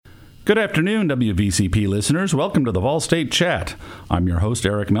Good afternoon, WVCP listeners. Welcome to the Vol State Chat. I'm your host,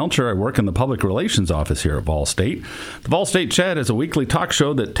 Eric Melcher. I work in the Public Relations Office here at Vol State. The Vol State Chat is a weekly talk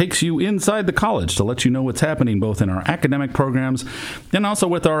show that takes you inside the college to let you know what's happening both in our academic programs and also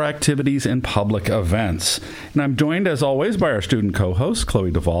with our activities and public events. And I'm joined, as always, by our student co-hosts,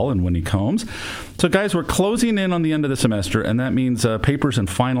 Chloe Duvall and Winnie Combs. So, guys, we're closing in on the end of the semester, and that means papers and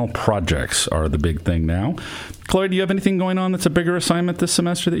final projects are the big thing now. Chloe, do you have anything going on that's a bigger assignment this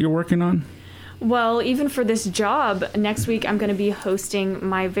semester that you're working on? Well, even for this job, next week I'm going to be hosting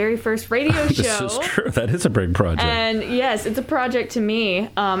my very first radio show. This is true. That is a big project. And yes, it's a project to me.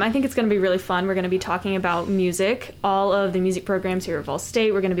 I think it's going to be really fun. We're going to be talking about music, all of the music programs here at Vol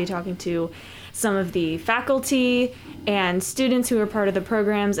State. We're going to be talking to some of the faculty and students who are part of the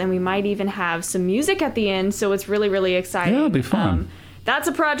programs, and we might even have some music at the end, so it's really, really exciting. Yeah, it'll be fun. That's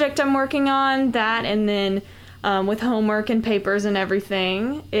a project I'm working on, and then with homework and papers and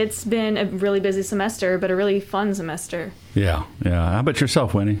everything. It's been a really busy semester, but a really fun semester. Yeah. How about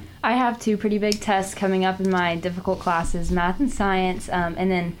yourself, Winnie? I have two pretty big tests coming up in my difficult classes, math and science,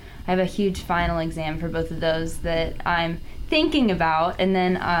 and then I have a huge final exam for both of those that I'm thinking about, and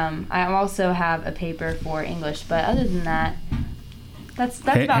then I also have a paper for English, but other than that, that's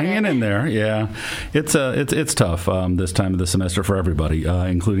about it. Hanging in there, yeah. It's tough this time of the semester for everybody,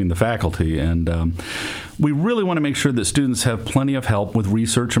 including the faculty, and we really want to make sure that students have plenty of help with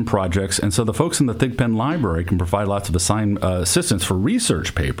research and projects, and so the folks in the Thigpen Library can provide lots of assistance for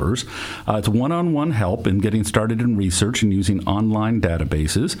research papers. It's one-on-one help in getting started in research and using online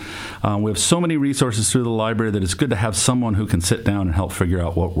databases. We have so many resources through the library that it's good to have someone who can sit down and help figure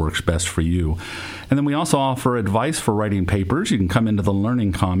out what works best for you. And then we also offer advice for writing papers. You can come into the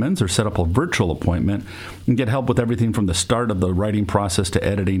Learning Commons or set up a virtual appointment and get help with everything from the start of the writing process to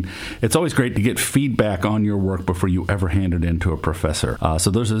editing. It's always great to get feedback on your work before you ever hand it in to a professor.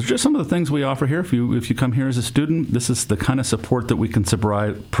 So those are just some of the things we offer here. If you come here as a student, this is the kind of support that we can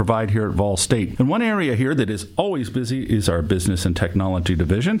provide here at Vol State. And one area here that is always busy is our Business and Technology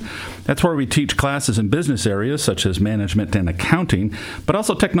Division. That's where we teach classes in business areas such as management and accounting, but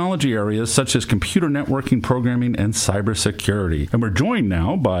also technology areas such as computer networking, programming, and cybersecurity. And we're joined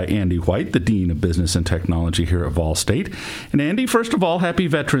now by Andy White, the Dean of Business and Technology here at Vol State. And Andy, first of all, happy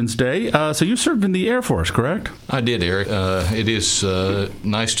Veterans Day. So you served in the Air Force, correct? I did, Eric. It is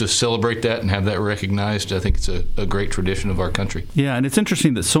nice to celebrate that and have that recognized. I think it's a great tradition of our country. Yeah, and it's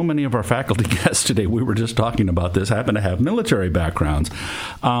interesting that so many of our faculty guests today, we were just talking about this, happen to have military backgrounds.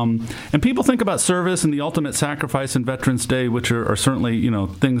 And people think about service and the ultimate sacrifice in Veterans Day, which are certainly,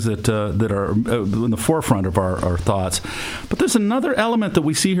 things that are in the forefront of our thoughts. But there's another element that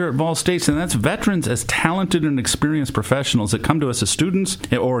we see here at Vol State, and that's veterans as talented and experienced professionals that come to us as students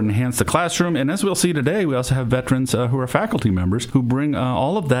or enhance the classroom. And as we'll see today, we also have veterans who are faculty members who bring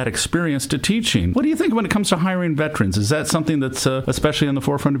all of that experience to teaching. What do you think when it comes to hiring veterans? Is that something that's especially on the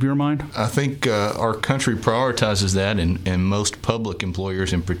forefront of your mind? I think our country prioritizes that, and most public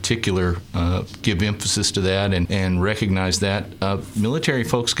employers in particular give emphasis to that and recognize that. Military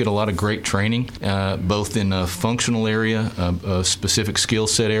folks get a lot of great training, both in a functional area, a specific skill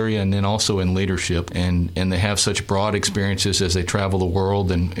set area, and then also in leadership. And they have such broad experiences as they travel the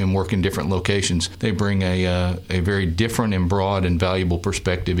world and work in different locations. They bring a very different and broad and valuable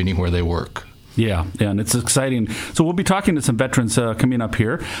perspective anywhere they work. Yeah, and it's exciting. So we'll be talking to some veterans coming up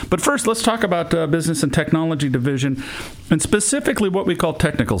here. But first, let's talk about Business and Technology Division, and specifically what we call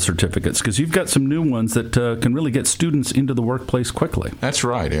technical certificates, because you've got some new ones that can really get students into the workplace quickly. That's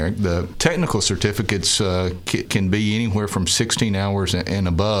right, Eric. The technical certificates can be anywhere from 16 hours and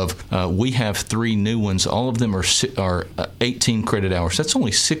above. We have 3 new ones. All of them are 18 credit hours. That's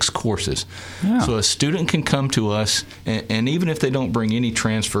only 6 courses. Yeah. So a student can come to us, and even if they don't bring any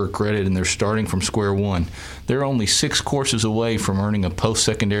transfer credit and they're starting from square one, they're only 6 courses away from earning a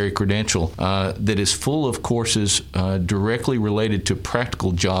post-secondary credential that is full of courses directly related to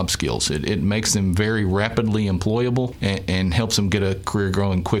practical job skills. It makes them very rapidly employable and helps them get a career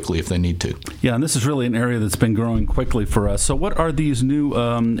growing quickly if they need to. Yeah, and this is really an area that's been growing quickly for us. So what are these new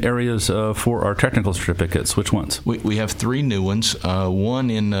areas for our technical certificates? Which ones? We have 3 new ones, one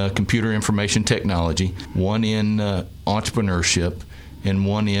in computer information technology, one in entrepreneurship, and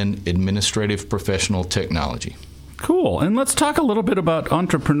one in administrative professional technology. Cool. And let's talk a little bit about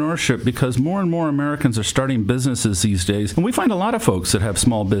entrepreneurship, because more and more Americans are starting businesses these days. And we find a lot of folks that have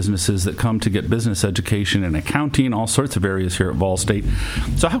small businesses that come to get business education and accounting, all sorts of areas here at Vol State.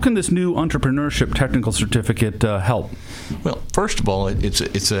 So how can this new entrepreneurship technical certificate help? Well, first of all,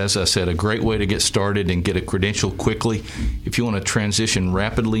 it's, as I said, a great way to get started and get a credential quickly. If you want to transition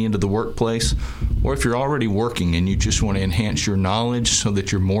rapidly into the workplace, or if you're already working and you just want to enhance your knowledge so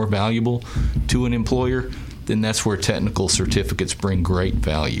that you're more valuable to an employer, then that's where technical certificates bring great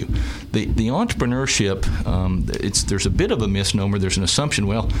value. The entrepreneurship, there's a bit of a misnomer. There's an assumption,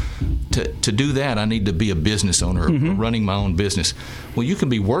 well, to do that, I need to be a business owner, or running my own business. Well, you can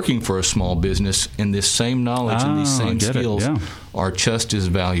be working for a small business, and this same knowledge and these same skills are just as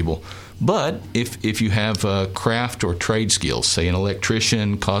valuable. But if you have craft or trade skills, say an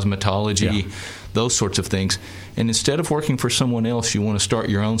electrician, cosmetology, those sorts of things, and instead of working for someone else, you want to start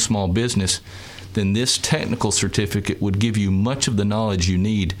your own small business, then this technical certificate would give you much of the knowledge you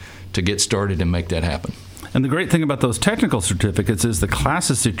need to get started and make that happen. And the great thing about those technical certificates is the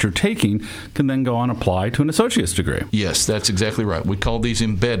classes that you're taking can then go on and apply to an associate's degree. Yes, that's exactly right. We call these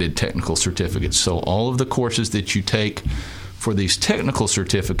embedded technical certificates. So all of the courses that you take for these technical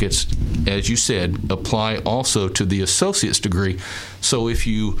certificates, as you said, apply also to the associate's degree. So if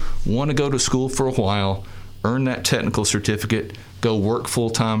you want to go to school for a while, earn that technical certificate, go work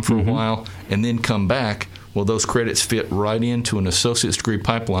full-time for a while, and then come back, well, those credits fit right into an associate's degree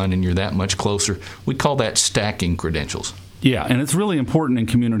pipeline, and you're that much closer. We call that stacking credentials. Yeah, and it's really important in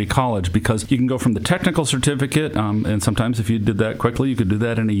community college because you can go from the technical certificate, and sometimes if you did that quickly, you could do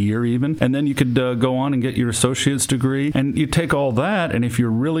that in a year even, and then you could go on and get your associate's degree, and you take all that, and if you're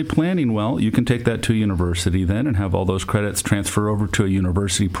really planning well, you can take that to university then and have all those credits transfer over to a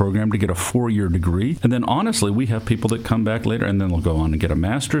university program to get a 4-year degree, and then honestly, we have people that come back later and then they'll go on and get a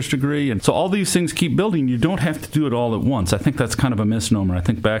master's degree, and so all these things keep building. You don't have to do it all at once. I think that's kind of a misnomer. I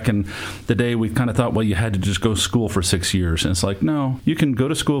think back in the day, we kind of thought, well, you had to just go to school for 6 years. And it's like, no, you can go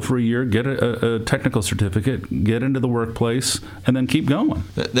to school for a year, get a technical certificate, get into the workplace, and then keep going.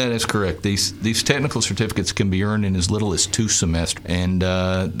 That is correct. These technical certificates can be earned in as little as 2 semesters, and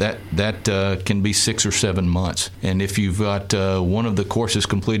that can be 6 or 7 months. And if you've got one of the courses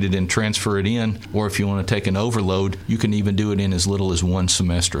completed and transfer it in, or if you want to take an overload, you can even do it in as little as 1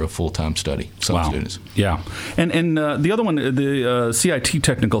 semester of full-time study. Some students. Yeah. And the other one, the CIT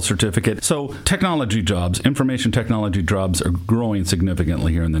technical certificate. So technology jobs, information technology jobs are growing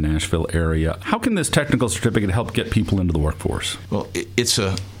significantly here in the Nashville area. How can this technical certificate help get people into the workforce? Well, it's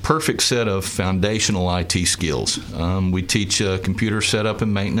a perfect set of foundational IT skills. We teach computer setup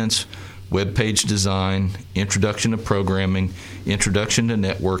and maintenance, web page design, introduction to programming, introduction to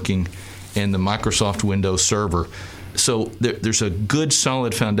networking, and the Microsoft Windows Server. So there's a good,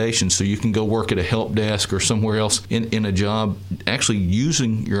 solid foundation so you can go work at a help desk or somewhere else in a job actually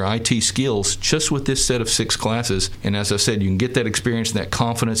using your IT skills just with this set of 6 classes. And as I said, you can get that experience and that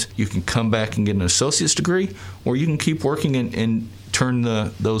confidence. You can come back and get an associate's degree, or you can keep working and turn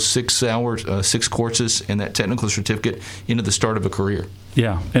those 6 courses and that technical certificate into the start of a career.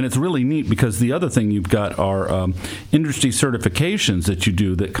 Yeah, and it's really neat because the other thing you've got are industry certifications that you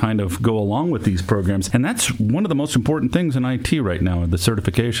do that kind of go along with these programs, and that's one of the most important things in IT right now, the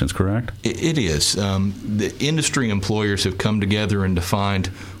certifications, correct? It is. The industry employers have come together and defined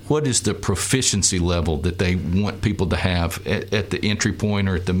what is the proficiency level that they want people to have at the entry point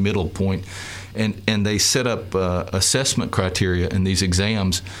or at the middle point. And they set up assessment criteria in these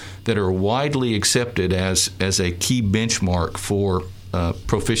exams that are widely accepted as a key benchmark for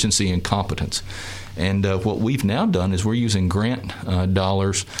proficiency and competence. And what we've now done is we're using grant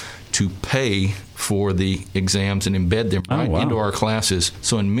dollars to pay for the exams and embed them into our classes.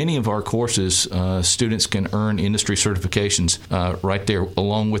 So in many of our courses, students can earn industry certifications right there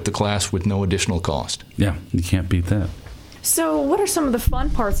along with the class with no additional cost. Yeah, you can't beat that. So what are some of the fun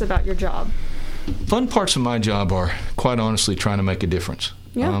parts about your job? Fun parts of my job are, quite honestly, trying to make a difference.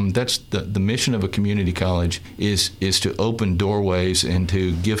 Yeah. That's the mission of a community college is to open doorways and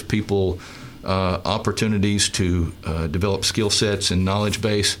to give people opportunities to develop skill sets and knowledge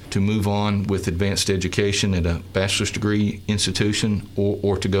base to move on with advanced education at a bachelor's degree institution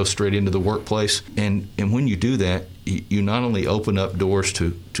or to go straight into the workplace. And when you do that, you not only open up doors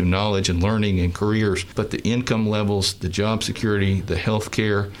to knowledge and learning and careers, but the income levels, the job security, the health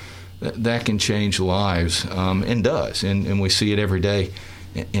care, that can change lives and does. And we see it every day.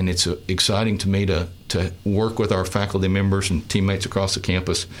 And it's exciting to me to work with our faculty members and teammates across the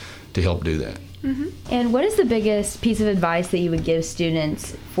campus to help do that. Mm-hmm. And what is the biggest piece of advice that you would give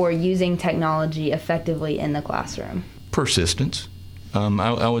students for using technology effectively in the classroom? Persistence.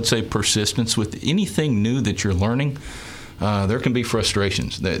 I would say persistence. With anything new that you're learning, there can be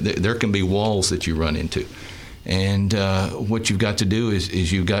frustrations. There can be walls that you run into. And what you've got to do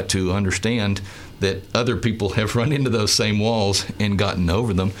is you've got to understand that other people have run into those same walls and gotten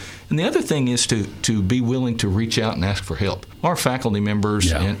over them. And the other thing is to be willing to reach out and ask for help. Our faculty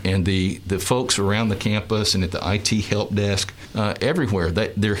members and the folks around the campus and at the IT help desk, everywhere,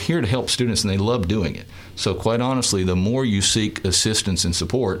 they're here to help students, and they love doing it. So quite honestly, the more you seek assistance and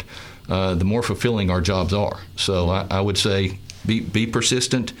support, the more fulfilling our jobs are. So I would say be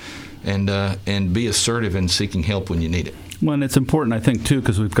persistent and be assertive in seeking help when you need it. Well, and it's important, I think, too,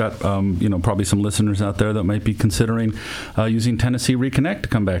 because we've got, probably some listeners out there that might be considering using Tennessee Reconnect to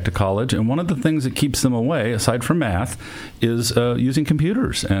come back to college. And one of the things that keeps them away, aside from math, is using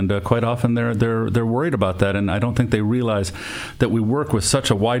computers. And quite often they're worried about that. And I don't think they realize that we work with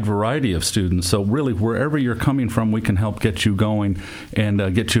such a wide variety of students. So really, wherever you're coming from, we can help get you going and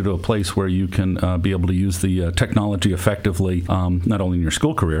get you to a place where you can be able to use the technology effectively, not only in your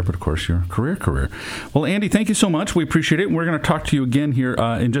school career, but, of course, your career. Well, Andy, thank you so much. We appreciate it. We're going to talk to you again here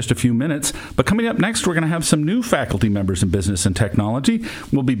in just a few minutes. But coming up next, we're going to have some new faculty members in business and technology.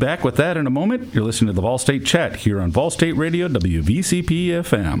 We'll be back with that in a moment. You're listening to the Vol State Chat here on Vol State Radio, WVCP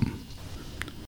FM.